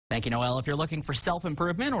Thank you, Noel. If you're looking for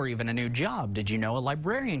self-improvement or even a new job, did you know a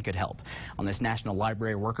librarian could help? On this National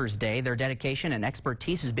Library Workers Day, their dedication and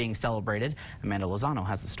expertise is being celebrated. Amanda Lozano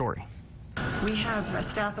has the story. We have a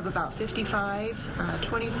staff of about 55,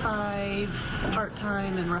 25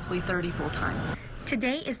 part-time and roughly 30 full-time.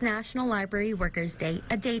 Today is National Library Workers Day,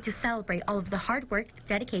 a day to celebrate all of the hard work,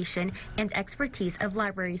 dedication, and expertise of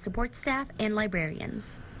library support staff and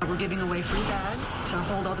librarians. We're giving away free bags to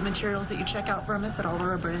hold all the materials that you check out from us at all of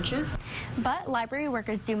our branches. But library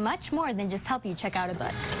workers do much more than just help you check out a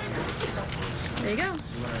book. There you go.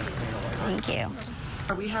 Thank you.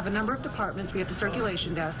 We have a number of departments. We have the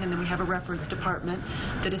circulation desk, and then we have a reference department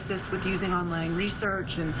that assists with using online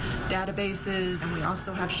research and databases, and we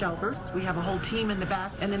also have shelvers. We have a whole team in the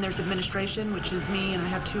back, and then there's administration, which is me, and I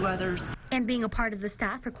have 2 others. And being a part of the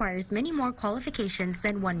staff requires many more qualifications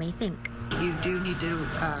than one may think. You do need to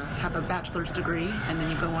have a bachelor's degree, and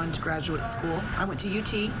then you go on to graduate school. I went to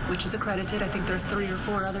UT, which is accredited. I think there are 3 or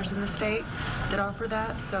 4 others in the state that offer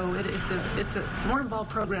that, so it's a more involved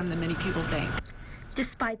program than many people think.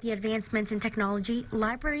 Despite the advancements in technology,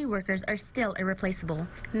 library workers are still irreplaceable.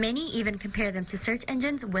 Many even compare them to search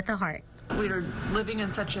engines with a heart. We are living in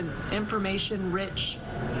such an information-rich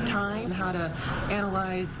time, how to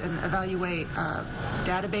analyze and evaluate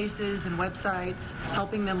databases and websites,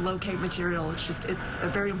 helping them locate material. It's a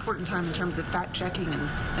very important time in terms of fact-checking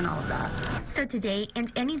and all of that. So today, and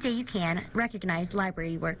any day you can, recognize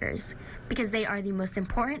library workers, because they are the most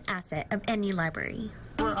important asset of any library.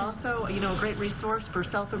 We're also, a great resource for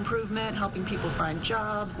self-improvement, helping people find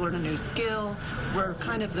jobs, learn a new skill. We're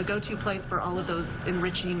kind of the go-to place for all of those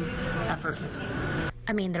enriching efforts.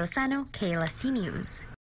 Amanda Lozano, KLST News.